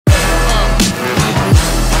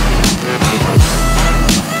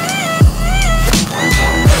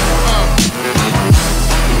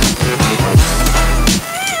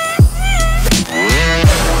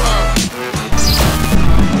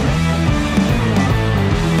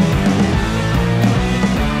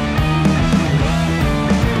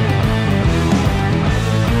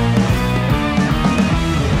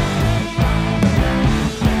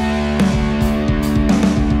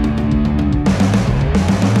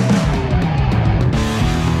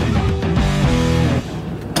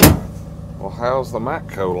how's the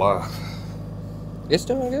Matco life? It's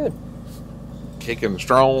doing good. Kicking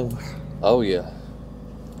strong? Oh, yeah.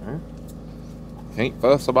 Can't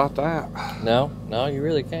fuss about that. No, you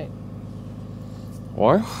really can't.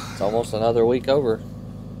 Well, It's almost another week over,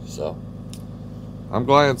 so. I'm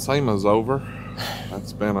glad SEMA's over.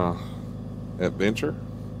 That's been a adventure.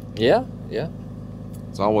 Yeah.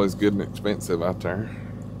 It's always good and expensive out there.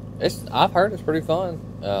 I've heard it's pretty fun.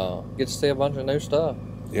 Get to see a bunch of new stuff.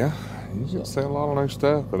 Yeah, you can see a lot of new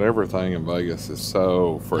stuff, but everything in Vegas is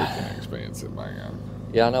so freaking expensive, man.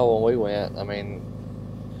 Yeah, I know when we went, I mean,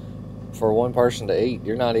 for one person to eat,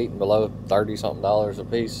 you're not eating below $30-something a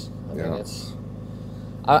piece. I mean, it's,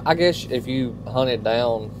 I guess if you hunted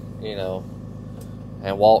down, you know,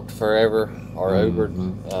 and walked forever or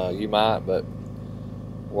Ubered, you might, but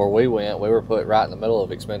where we went, we were put right in the middle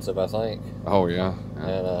of expensive, I think. Oh, yeah.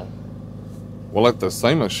 And, well, at the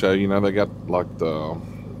SEMA show, you know, they got like the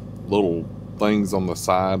little things on the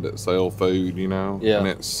side that sell food, you know. Yeah. And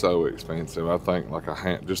it's so expensive. I think like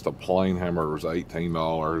just a plain hamburger was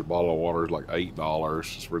 $18. A bottle of water is like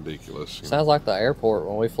 $8. It's ridiculous. Sounds like the airport.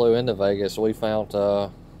 When we flew into Vegas, we found a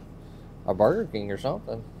Burger King or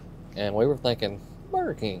something, and we were thinking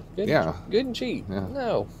Burger King, good and cheap. Yeah.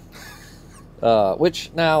 No.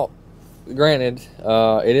 Which now, granted,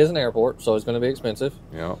 it is an airport, so it's going to be expensive.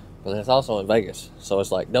 Yeah. But it's also in Vegas, so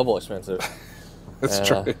it's like double expensive. That's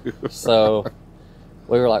true. So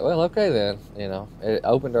we were like, well, okay then. You know, it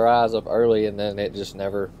opened our eyes up early, and then it just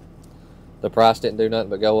never. The price didn't do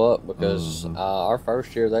nothing but go up because our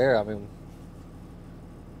first year there, I mean,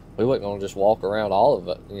 we wasn't going to just walk around all of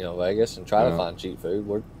it, you know, Vegas and try to find cheap food.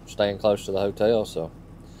 We're staying close to the hotel, so.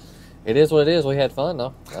 It is what it is. We had fun,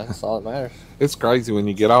 though. That's all that matters. It's crazy when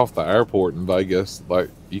you get off the airport in Vegas. Like,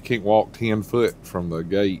 you can't walk 10 foot from the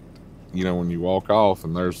gate, you know, when you walk off,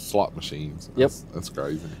 and there's slot machines. That's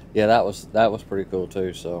crazy. Yeah, that was pretty cool,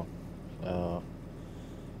 too. So,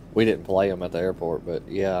 we didn't play them at the airport, but,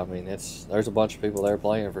 yeah, I mean, there's a bunch of people there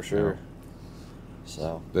playing for sure. Yeah.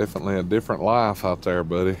 So definitely a different life out there,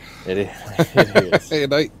 buddy. It is.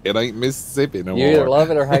 it ain't Mississippi no more. You either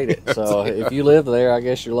love it or hate it. So if you live there, I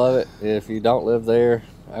guess you love it. If you don't live there,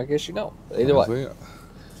 I guess you don't. Either way. It.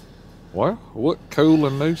 Well, what cool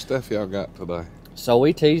and new stuff y'all got today? So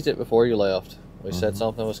we teased it before you left. We said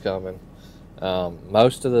something was coming.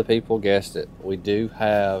 Most of the people guessed it. We do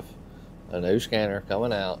have a new scanner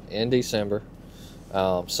coming out in December.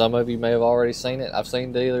 Some of you may have already seen it. I've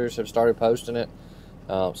seen dealers have started posting it.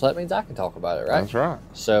 So that means I can talk about it, right? That's right.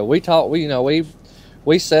 So we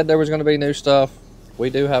said there was going to be new stuff. We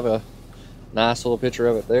do have a nice little picture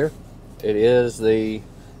of it there. It is the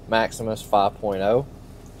Maximus 5.0.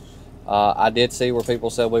 I did see where people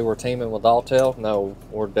said we were teaming with Autel. No,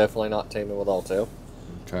 we're definitely not teaming with Autel.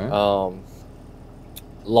 Okay.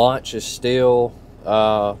 Launch is still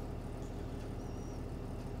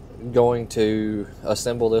going to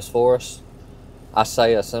assemble this for us. I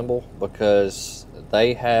say assemble because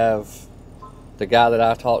they have, the guy that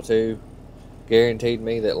I talked to guaranteed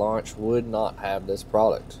me that Launch would not have this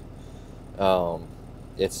product.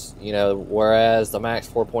 It's, you know, whereas the Max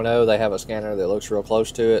 4.0, they have a scanner that looks real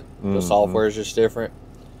close to it. The software is just different.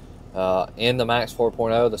 In the Max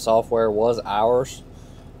 4.0, the software was ours,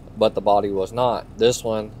 but the body was not. This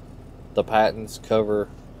one, the patents cover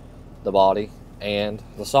the body and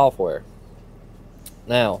the software.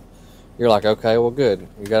 Now, you're like, okay, well, good.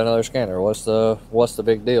 You got another scanner. What's the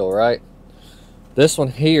big deal, right? This one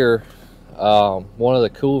here, one of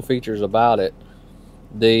the cool features about it,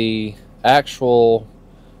 the actual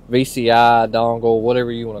VCI dongle,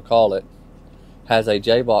 whatever you want to call it, has a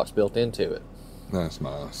J-box built into it. That's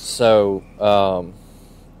nice. So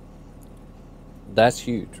that's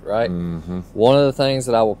huge, right? One of the things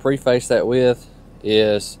that I will preface that with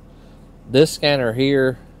is this scanner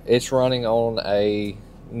here, it's running on a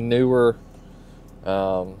newer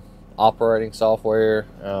operating software,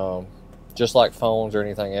 just like phones or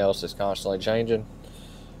anything else, it's constantly changing.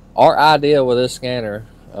 Our idea with this scanner,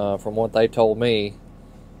 from what they told me,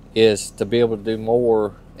 is to be able to do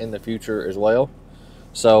more in the future as well.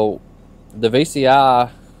 So the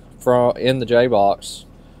VCI in the J-box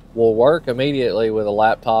will work immediately with a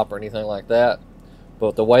laptop or anything like that,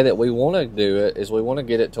 but the way that we want to do it is we want to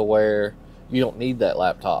get it to where you don't need that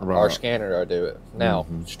laptop or scanner to do it. Now,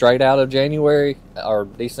 straight out of January or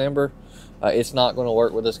December, it's not going to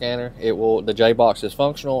work with the scanner. The J-box is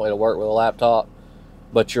functional. It'll work with a laptop,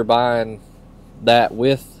 but you're buying that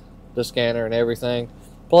with the scanner and everything.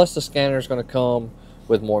 Plus, the scanner is going to come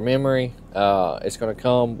with more memory. It's going to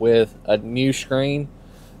come with a new screen.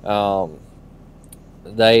 The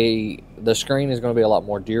screen is going to be a lot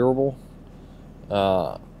more durable.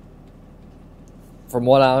 from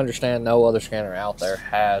what I understand, no other scanner out there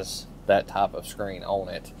has that type of screen on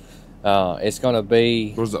it. It's going to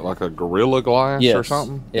be... Was it like a Gorilla Glass or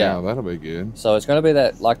something? Yeah, that'll be good. So it's going to be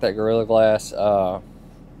that Gorilla Glass.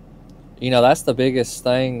 You know, that's the biggest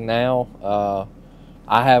thing now.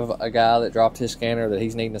 I have a guy that dropped his scanner that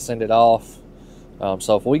he's needing to send it off.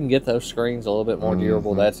 So if we can get those screens a little bit more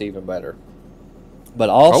durable, that's even better. But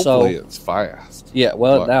also... Hopefully it's fast. Yeah,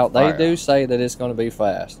 well, now they do say that it's going to be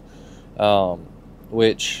fast.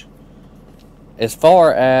 Which, as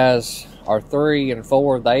far as our 3 and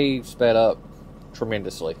 4, they sped up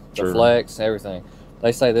tremendously. The Flex, everything.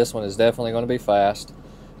 They say this one is definitely going to be fast.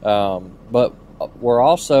 But we're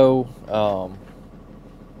also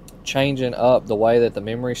changing up the way that the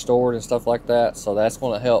memory stored and stuff like that. So that's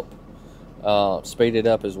going to help speed it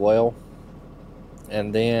up as well.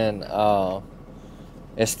 And then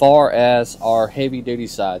as far as our heavy duty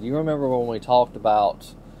side, you remember when we talked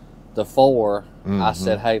about the 4, I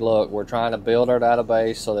said, hey, look, we're trying to build our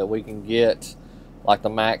database so that we can get like the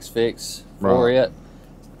max fix for it.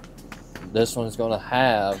 This one's going to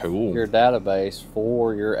have your database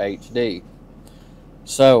for your HD.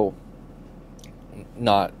 So,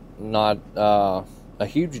 not a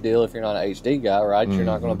huge deal if you're not an HD guy, right? You're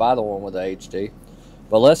not going to buy the one with the HD.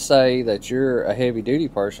 But let's say that you're a heavy duty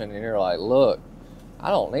person and you're like, look, I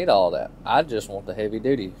don't need all that. I just want the heavy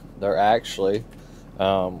duty. They're actually,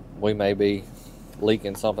 we may be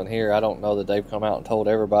leaking something here. I don't know that they've come out and told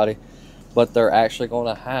everybody, but they're actually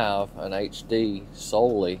going to have an HD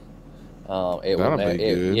solely. It'll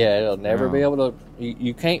never be able to.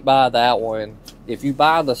 You can't buy that one. If you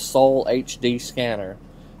buy the sole HD scanner,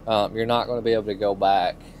 you're not going to be able to go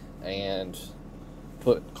back and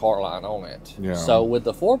put Carline on it. Yeah. So with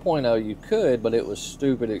the 4.0, you could, but it was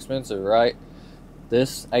stupid expensive, right?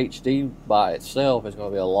 This HD by itself is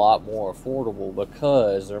going to be a lot more affordable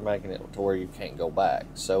because they're making it to where you can't go back.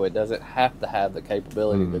 So it doesn't have to have the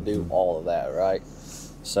capability to do all of that, right?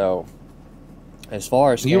 So as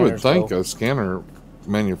far as scanners, you would think a scanner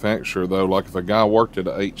manufacturer, though, like if a guy worked at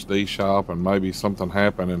an HD shop and maybe something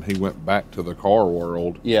happened and he went back to the car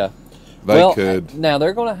world, they could now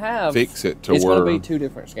they're going to have fix it to it's where going to be 2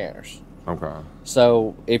 different scanners. Okay.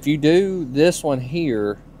 So if you do this one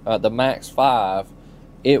here, the Max 5,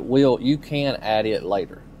 you can add it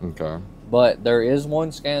later. Okay. But there is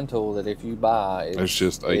one scan tool that if you buy, it's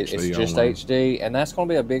just HD. It's just HD, and that's going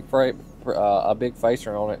to be a big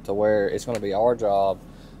facer on it to where it's going to be our job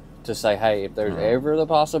to say, hey, if there's ever the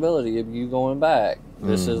possibility of you going back,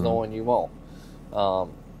 this is the one you want.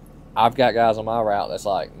 I've got guys on my route that's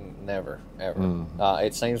like, never, ever.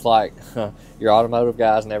 It seems like your automotive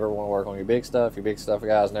guys never want to work on your big stuff. Your big stuff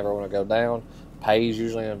guys never want to go down. Pay is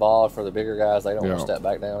usually involved for the bigger guys. They don't want to step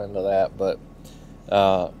back down into that. But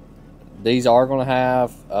these are going to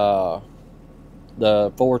have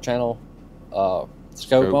the 4-channel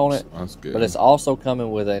scope on it. That's good. But it's also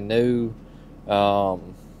coming with a new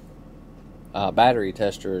battery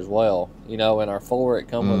tester as well. You know, in our 4, it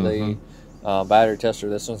comes with the battery tester.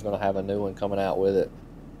 This one's going to have a new one coming out with it.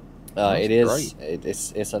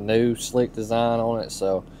 It's a new slick design on it.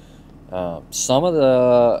 So some of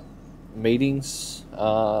the meetings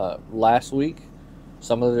last week,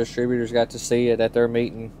 some of the distributors got to see it at their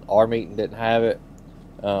meeting. Our meeting didn't have it,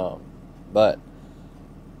 but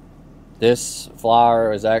this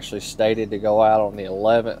flyer is actually stated to go out on the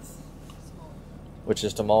 11th, which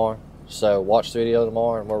is tomorrow. So watch the video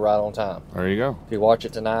tomorrow and we're right on time. There you go. If you watch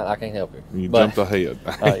it tonight, I can't help you. Jumped ahead.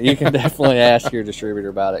 You can definitely ask your distributor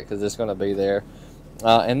about it because it's going to be there.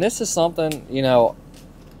 And this is something, you know,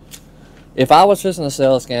 if I was just going to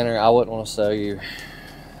sell a scanner, I wouldn't want to sell you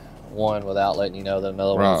one without letting you know that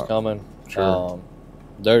another one's coming. Sure.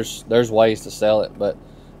 There's ways to sell it, but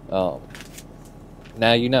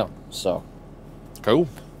now you know. So cool.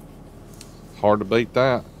 Hard to beat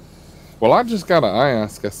that. Well, I just got to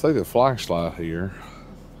ask, I see the flashlight here.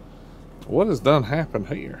 What has done happened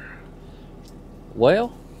here?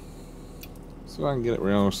 Well, so I can get it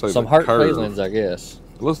around. Some hurt feelings, I guess.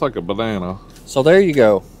 It looks like a banana. So there you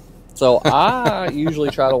go. So I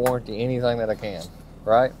usually try to warranty anything that I can,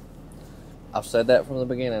 right? I've said that from the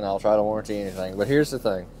beginning. I'll try to warranty anything. But here's the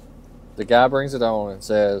thing. The guy brings it on and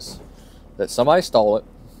says that somebody stole it.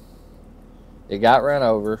 It got ran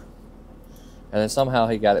over. And then somehow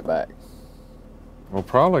he got it back. Well,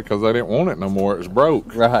 probably because they didn't want it no more. It was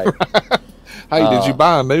broke. Right. Hey, did you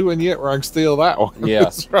buy a new one yet where I can steal that one? Yeah.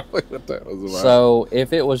 That's probably what that was about. So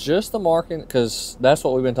if it was just the marking, because that's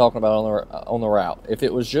what we've been talking about on the route. If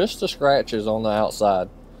it was just the scratches on the outside,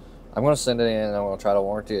 I'm going to send it in and I'm going to try to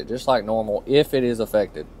warranty it just like normal if it is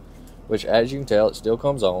affected. Which, as you can tell, it still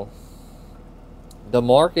comes on. The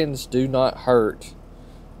markings do not hurt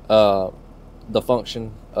the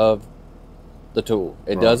function of the tool.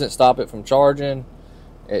 It doesn't stop it from charging.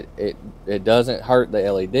 It doesn't hurt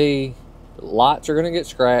the LED. Lights are going to get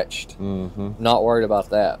scratched. Not worried about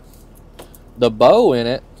that. The bow in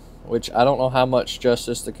it, which I don't know how much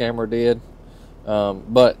justice the camera did,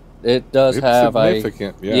 but it does have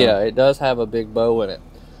it does have a big bow in it.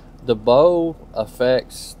 The bow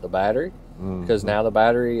affects the battery because now the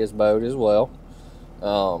battery is bowed as well.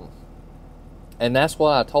 And that's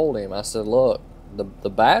what I told him. I said, look, the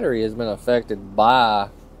battery has been affected by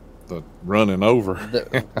the running over.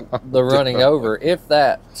 the running over. If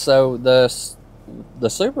that, so the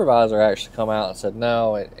supervisor actually come out and said,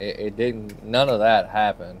 no, it didn't, none of that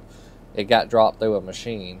happened. It got dropped through a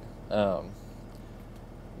machine.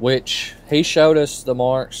 Which he showed us the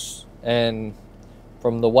marks, and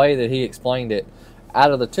from the way that he explained it, out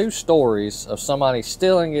of the two stories of somebody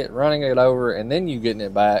stealing it, running it over, and then you getting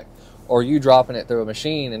it back, or you dropping it through a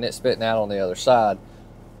machine and it spitting out on the other side,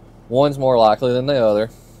 one's more likely than the other,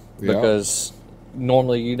 because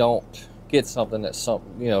normally you don't get something that's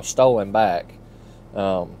stolen back.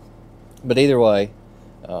 But either way,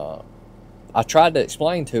 I tried to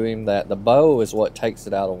explain to him that the bow is what takes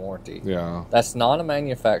it out of warranty. Yeah, that's not a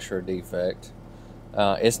manufacturer defect.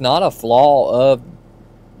 It's not a flaw of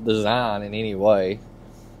design in any way.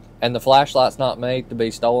 And the flashlight's not made to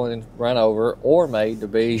be stolen and run over, or made to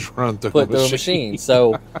be put through a machine.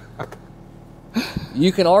 So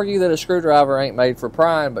you can argue that a screwdriver ain't made for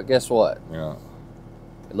prying, but guess what? Yeah,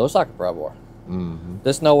 it looks like a pry bar.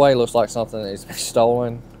 This no way looks like something that's been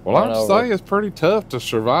stolen. Well, I'd say it's pretty tough to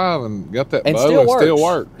survive and get that and bow still and works. still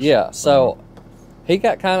works. Yeah, so he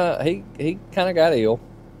got he kind of got ill,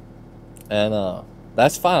 and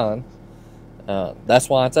that's fine. That's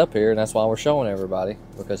why it's up here, and that's why we're showing everybody,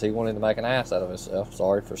 because he wanted to make an ass out of himself.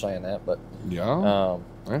 Sorry for saying that, but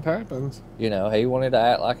it happens. He wanted to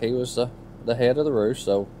act like he was the head of the roost,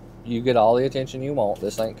 so you get all the attention you want.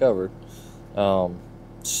 This ain't covered,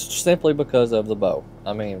 simply because of the bow.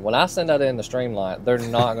 I mean, when I send that in the Streamlight, they're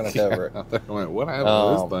not going to cover it. What happened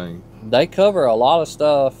to this thing? They cover a lot of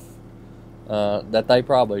stuff that they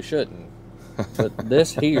probably shouldn't, but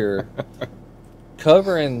this here.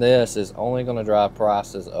 Covering this is only going to drive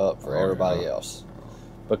prices up for everybody else.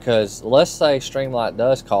 Because let's say Streamlight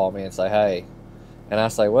does call me and say, hey, and I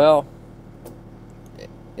say, well,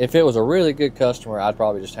 if it was a really good customer, I'd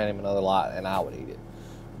probably just hand him another light and I would eat it.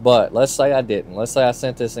 But let's say I didn't. Let's say I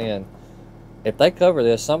sent this in. If they cover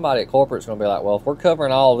this, somebody at corporate's going to be like, well, if we're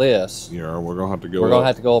covering all this, we're going to have to go we're going to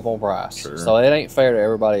have to go up on price. Sure. So it ain't fair to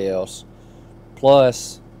everybody else.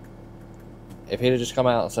 Plus, if he'd have just come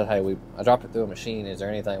out and said, hey, I dropped it through a machine, is there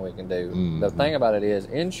anything we can do? The thing about it is,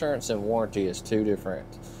 insurance and warranty is two different.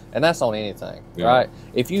 And that's on anything, right?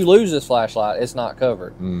 If you lose this flashlight, it's not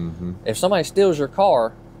covered. If somebody steals your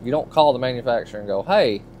car, you don't call the manufacturer and go,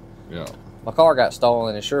 hey, my car got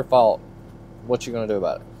stolen, it's your fault. What you going to do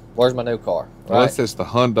about it? Where's my new car? Right? Unless it's the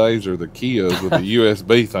Hyundais or the Kias with the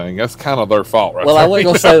USB thing. That's kind of their fault, right? Well, I wasn't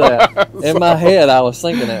going to say that. In my head, I was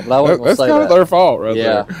thinking that, but I wasn't going to say that. That's kind of their fault right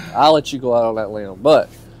there. Yeah, I'll let you go out on that limb. But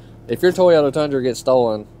if your Toyota Tundra gets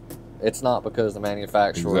stolen, it's not because the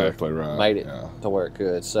manufacturer made it to where it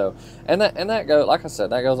could. So, and that goes, like I said,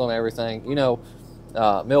 that goes on everything. You know,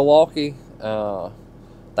 Milwaukee,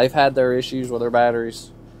 they've had their issues with their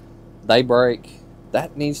batteries. They break.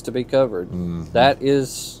 That needs to be covered. That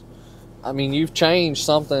is... I mean, you've changed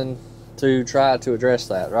something to try to address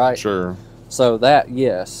that, right? Sure. So that,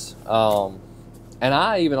 yes. And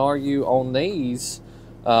I even argue on these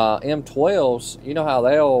M12s, you know how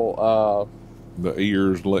they'll... the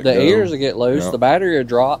ears let the go. ears will get loose. The battery will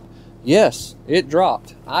drop. Yes, it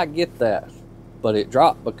dropped. I get that. But it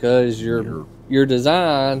dropped because your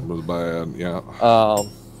design... was bad,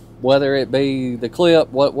 whether it be the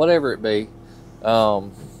clip, whatever it be...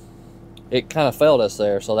 it kind of failed us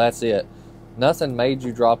there, so that's it. Nothing made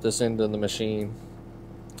you drop this into the machine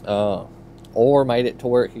or made it to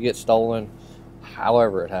where it could get stolen.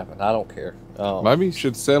 However it happened, I don't care. Maybe you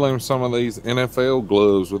should sell him some of these NFL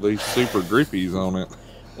gloves with these super grippies on it.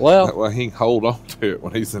 Well, that way he can hold on to it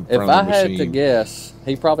when he's in front of the machine. If I had to guess,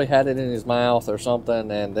 he probably had it in his mouth or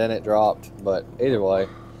something, and then it dropped. But either way,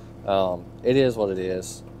 it is what it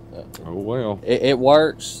is. Oh well, it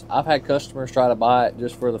works. I've had customers try to buy it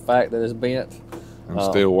just for the fact that it's bent. I'm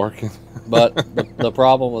still working. But the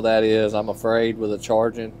problem with that is I'm afraid with the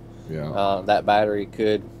charging, that battery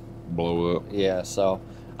could blow up. Yeah, so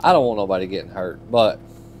I don't want nobody getting hurt, but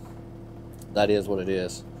that is what it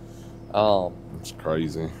is. It's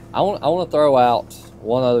crazy. I want to throw out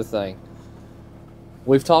one other thing.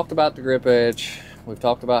 We've talked about the grip edge. We've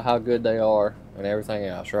talked about how good they are and everything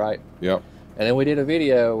else, right? Yep. And then we did a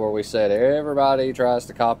video where we said everybody tries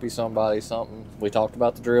to copy somebody something. We talked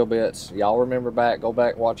about the drill bits. Y'all remember back, go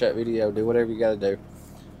back, watch that video, do whatever you got to do.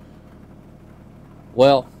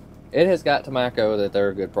 Well, it has got to Matco that they're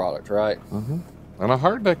a good product, right? Mm-hmm. And I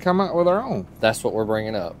heard they come out with their own. That's what we're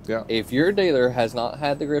bringing up. Yeah. If your dealer has not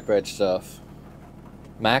had the grip edge stuff,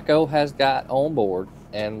 Matco has got on board,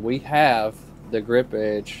 and we have the grip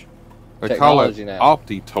edge technology now.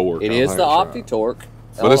 OptiTorque. It is the OptiTorque.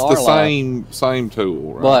 But it's the same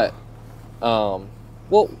tool, right? But,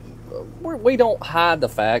 well, we don't hide the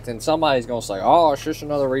fact, and somebody's going to say, oh, it's just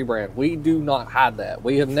another rebrand. We do not hide that.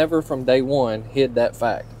 We have never from day one hid that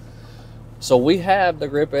fact. So we have the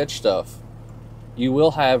grip edge stuff. You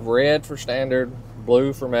will have red for standard,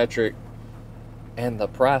 blue for metric, and the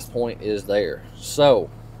price point is there. So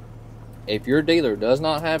if your dealer does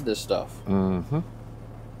not have this stuff,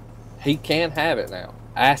 he can have it now.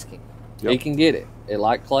 Ask him. Yep. He can get it.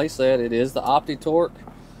 Like Clay said, it is the OptiTorque.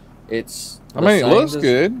 It looks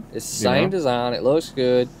good. It's the same design. It looks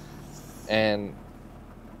good. And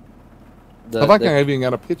I think I even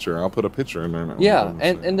got a picture. I'll put a picture in there now. Yeah,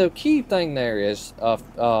 and the key thing there is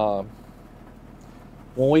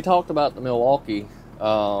when we talked about the Milwaukee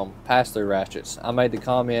pass-through ratchets, I made the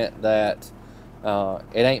comment that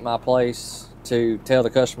it ain't my place to tell the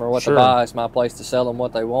customer what to buy. It's my place to sell them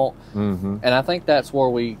what they want. And I think that's where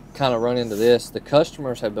we kind of run into this. The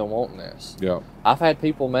customers have been wanting this. Yeah. I've had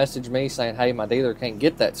people message me saying, hey, my dealer can't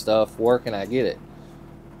get that stuff. Where can I get it?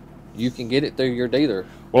 You can get it through your dealer.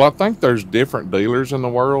 Well, I think there's different dealers in the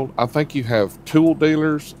world. I think you have tool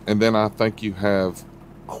dealers, and then I think you have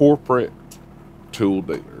corporate tool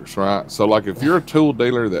dealers, right? So, like, if you're a tool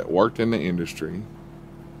dealer that worked in the industry,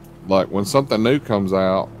 like when something new comes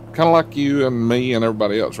out, kind of like you and me and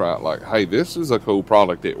everybody else, right? Like, hey, this is a cool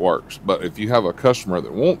product, it works. But if you have a customer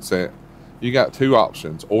that wants it, you got two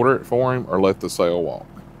options: order it for him or let the sale walk.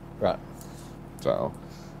 Right. So,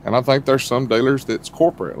 and I think there's some dealers that's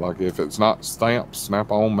corporate. Like, if it's not stamped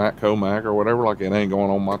Snap-on, Matco Mac or whatever, like, it ain't going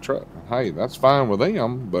on my truck. Hey, that's fine with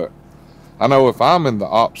them. But I know if I'm in the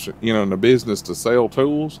option, in the business to sell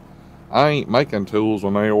tools, I ain't making tools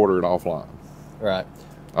when they order it offline. Right.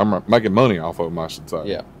 I'm making money off of them, I should say.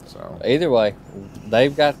 Yeah. So either way,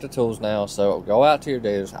 they've got the tools now. So go out to your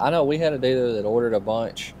dealers. I know we had a dealer that ordered a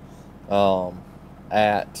bunch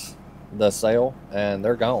at the sale, and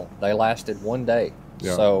they're gone. They lasted one day.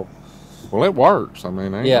 Yeah. So, well, it works. I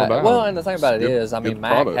mean, yeah. Well, and the thing about it is, I mean,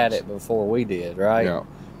 Mac had it before we did, right?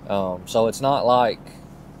 Yeah. So it's not like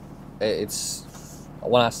it's.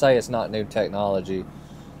 When I say it's not new technology,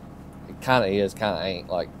 it kind of is, kind of ain't.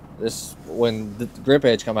 Like this, when the grip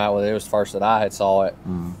edge come out with it, it was the first that I had saw it.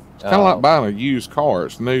 It's kind of like buying a used car.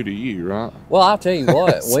 It's new to you, right? Well, I'll tell you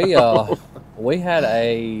what, we had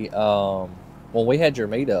a. When we had your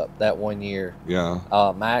meetup that one year,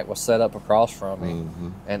 Mac was set up across from me,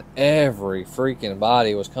 and every freaking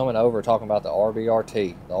body was coming over talking about the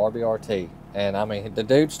RBRT. And I mean, the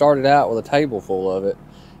dude started out with a table full of it,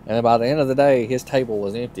 and by the end of the day, his table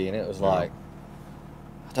was empty, and it was like,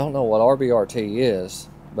 I don't know what RBRT is,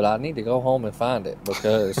 but I need to go home and find it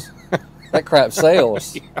because that crap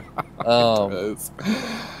sells.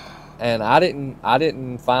 And I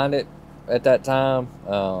didn't find it at that time.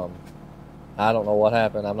 I don't know what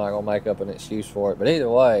happened. I'm not going to make up an excuse for it. But either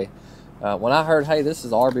way, when I heard, hey, this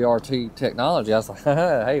is RBRT technology, I was like,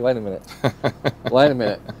 hey, wait a minute. Wait a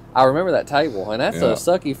minute. I remember that table. And that's a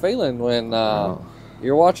sucky feeling when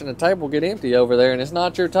you're watching a table get empty over there and it's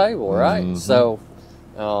not your table, right? So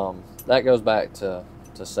that goes back to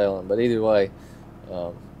selling. But either way,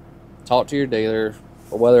 talk to your dealer,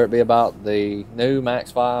 whether it be about the new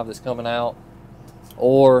Max 5 that's coming out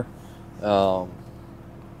or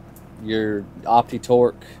your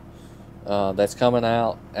OptiTorque that's coming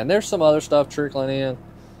out, and there's some other stuff trickling in,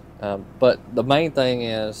 but the main thing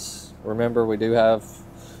is, remember, we do have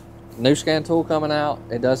new scan tool coming out.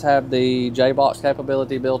 It does have the J-Box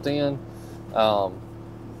capability built in,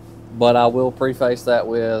 but I will preface that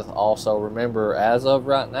with also remember, as of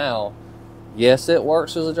right now, yes, it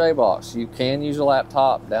works as a J-Box. You can use a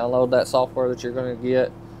laptop, download that software that you're going to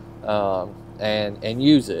get, and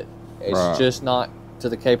use it. It's just not to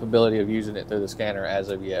the capability of using it through the scanner as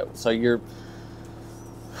of yet. So you're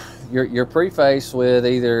prefaced with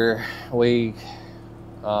either we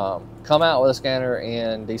come out with a scanner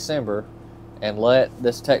in December and let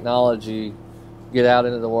this technology get out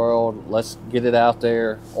into the world, let's get it out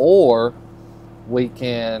there, or we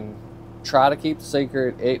can try to keep the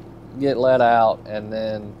secret, it get let out, and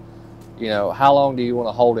then how long do you want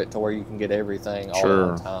to hold it to where you can get everything all at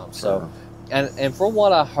one time? So and from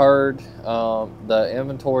what I heard, the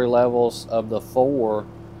inventory levels of the 4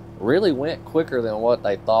 really went quicker than what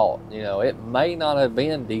they thought. You know, it may not have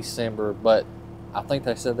been December, but I think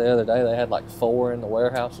they said the other day they had like 4 in the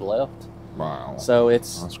warehouse left. Wow. So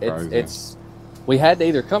it's we had to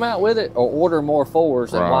either come out with it or order more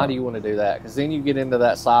 4s. And why do you want to do that? Because then you get into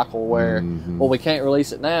that cycle where, well, we can't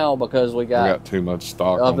release it now because we got too much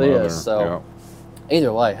stock of on this. So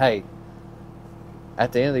either way, hey,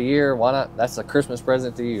 at the end of the year, why not? That's a Christmas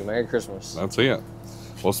present to you. Merry Christmas. That's it.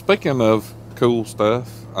 Well, speaking of cool stuff,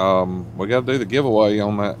 we got to do the giveaway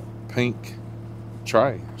on that pink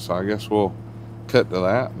tray. So I guess we'll cut to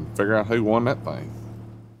that and figure out who won that thing.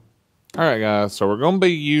 All right, guys. So we're going to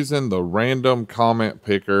be using the random comment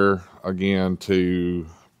picker again to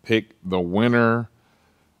pick the winner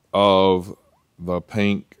of the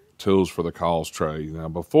pink Tools for the Cause tray. Now,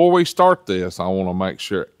 before we start this, I want to make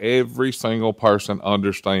sure every single person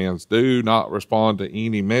understands. Do not respond to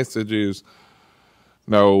any messages.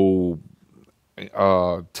 No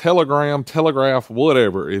telegraph,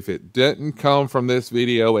 whatever. If it didn't come from this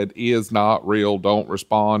video, it is not real. Don't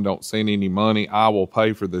respond. Don't send any money. I will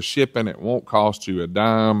pay for the shipping. It won't cost you a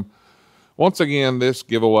dime. Once again, this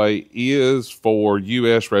giveaway is for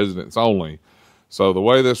U.S. residents only. So the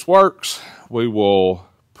way this works, we will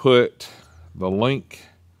put the link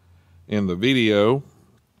in the video.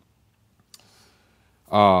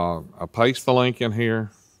 I paste the link in here.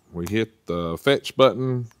 We hit the fetch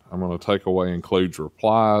button. I'm going to take away includes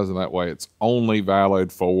replies, and that way it's only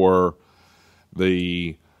valid for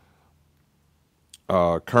the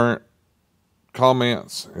current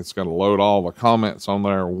comments. It's going to load all the comments on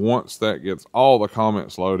there. Once that gets all the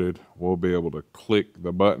comments loaded, we'll be able to click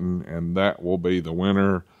the button, and that will be the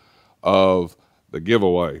winner of the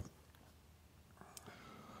giveaway.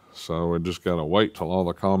 So we're just going to wait till all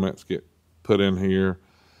the comments get put in here,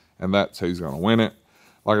 and that's who's going to win it.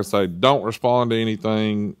 Like I say, don't respond to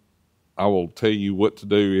anything. I will tell you what to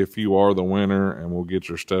do if you are the winner, and we'll get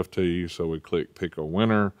your stuff to you. So we click pick a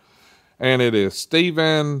winner, and it is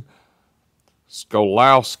Steven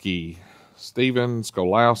Skolowski. Steven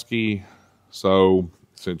Skolowski. So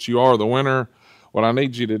since you are the winner, what I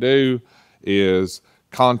need you to do is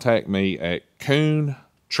contact me at Koon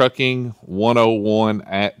Trucking 101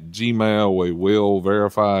 at Gmail. We will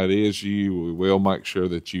verify it is you. We will make sure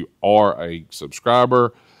that you are a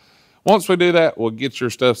subscriber. Once we do that, we'll get your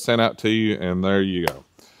stuff sent out to you, and there you go.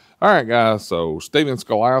 All right, guys. So Steven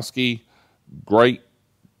Skolowski, great.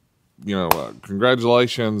 You know,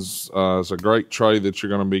 congratulations. It's a great tray that you're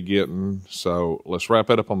going to be getting. So let's wrap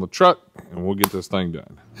it up on the truck, and we'll get this thing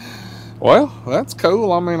done. Well, that's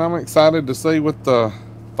cool. I mean, I'm excited to see what the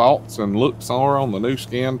thoughts and looks are on the new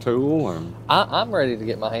scan tool, and I'm ready to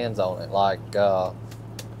get my hands on it. Like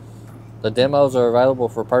the demos are available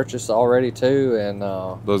for purchase already too, and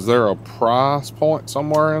is there a price point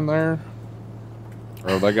somewhere in there,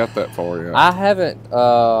 or they got that for you? I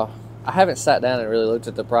haven't sat down and really looked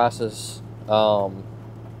at the prices. I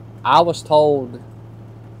was told,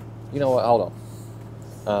 you know what, hold on.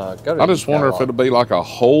 I just wonder if it'll be like a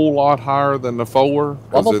whole lot higher than the 4.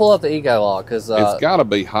 I'm gonna pull up the eco log because it's got to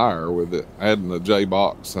be higher with it adding the J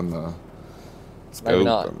box and the scope. Maybe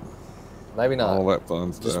not. Maybe not. All that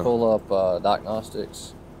fun stuff. Just pull up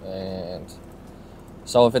diagnostics, and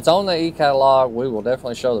so if it's on the e-catalog, we will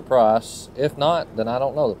definitely show the price. If not, then I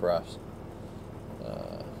don't know the price.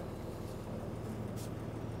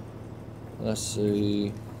 Let's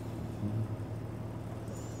see.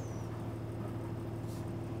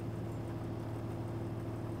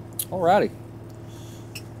 Alrighty.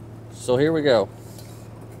 So here we go.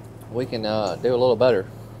 We can do a little better.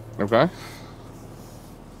 Okay.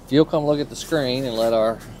 If you'll come look at the screen and let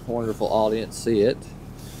our wonderful audience see it,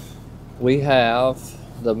 we have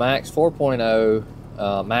the Max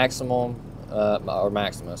 4.0 Maximum, or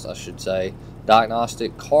Maximus, I should say,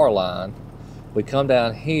 diagnostic car line. We come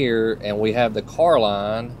down here and we have the car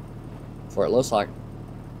line for, it looks like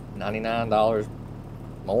 $99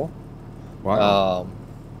 more. Wow.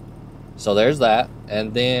 So there's that.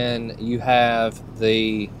 And then you have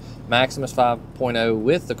the Maximus 5.0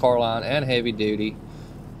 with the car line and heavy duty.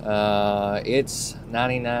 It's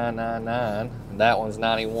 $99.99. That one's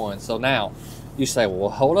 $91. So now you say, well,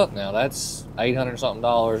 hold up now. That's $800 something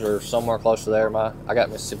or somewhere close to there. I got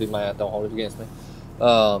Mississippi math. Don't hold it against me.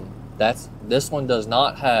 This one does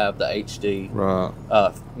not have the HD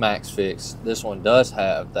Max Fix. This one does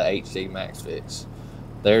have the HD Max Fix.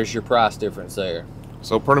 There's your price difference there.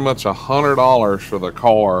 So pretty much $100 for the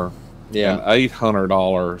car, yeah, and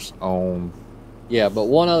 $800 on. Yeah, but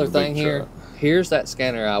one other thing here. Here's that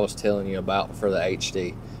scanner I was telling you about for the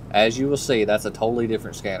HD. As you will see, that's a totally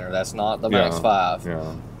different scanner. That's not the Max 5.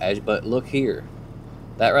 Yeah. But look here.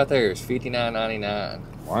 That right there is $59.99.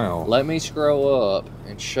 Wow. Let me scroll up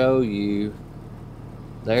and show you.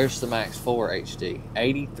 There's the Max 4 HD,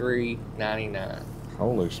 $83.99.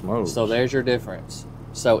 Holy smokes. So there's your difference.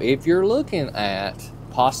 So if you're looking at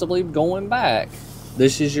possibly going back,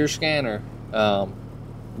 this is your scanner.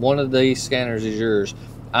 One of these scanners is yours.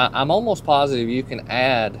 I'm almost positive you can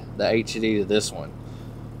add the HD to this one.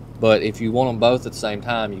 But if you want them both at the same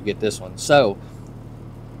time, you get this one. So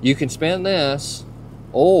you can spend this,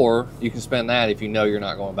 or you can spend that if you know you're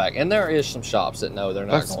not going back. And there is some shops that know they're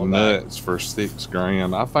not going back. That's nuts for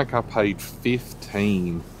 $6,000. I think I paid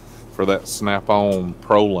 $15 for that Snap-on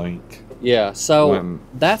ProLink. Yeah, so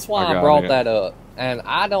that's why I brought that up. And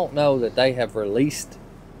I don't know that they have released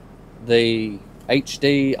the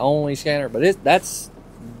HD only scanner, but that's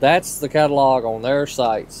the catalog on their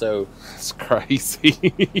site. So it's crazy.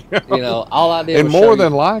 You know, all I did and was more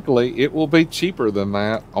than likely it will be cheaper than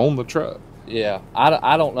that on the truck. Yeah,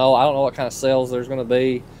 I don't know. I don't know what kind of sales there's going to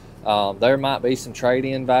be. There might be some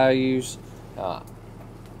trade-in values.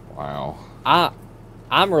 Wow.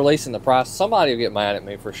 I'm releasing the price. Somebody will get mad at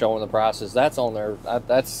me for showing the prices. That's on their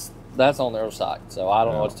that's on their site. So I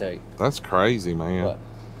don't know what to tell you. That's crazy, man.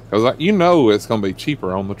 Because you know it's going to be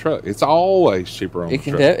cheaper on the truck. It's always cheaper on the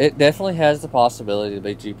truck. It definitely has the possibility to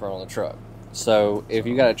be cheaper on the truck. So if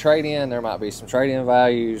you got a trade-in, there might be some trade-in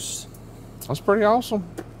values. That's pretty awesome.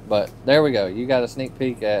 But there we go. You got a sneak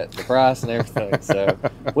peek at the price and everything. So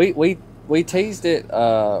we teased it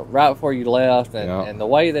right before you left, and the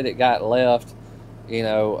way that it got left, you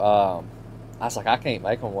know, I was like, I can't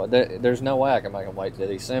make them wait. There's no way I can make them wait till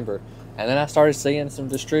December. And then I started seeing some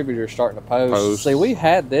distributors starting to post. See, we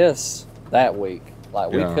had this that week.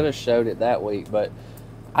 Like, we could have showed it that week, but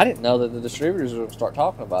I didn't know that the distributors would start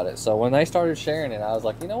talking about it. So when they started sharing it, I was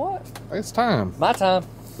like, you know what? It's time. My time.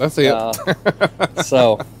 That's it.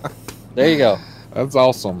 So there you go. That's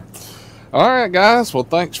awesome. All right, guys. Well,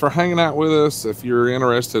 thanks for hanging out with us. If you're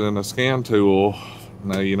interested in a scan tool,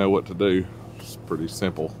 now you know what to do. It's pretty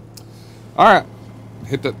simple. All right.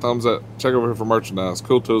 Hit that thumbs up. Check over here for merchandise,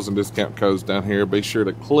 cool tools, and discount codes down here. Be sure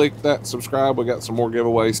to click that subscribe. We got some more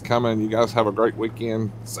giveaways coming. You guys have a great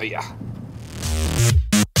weekend. See ya.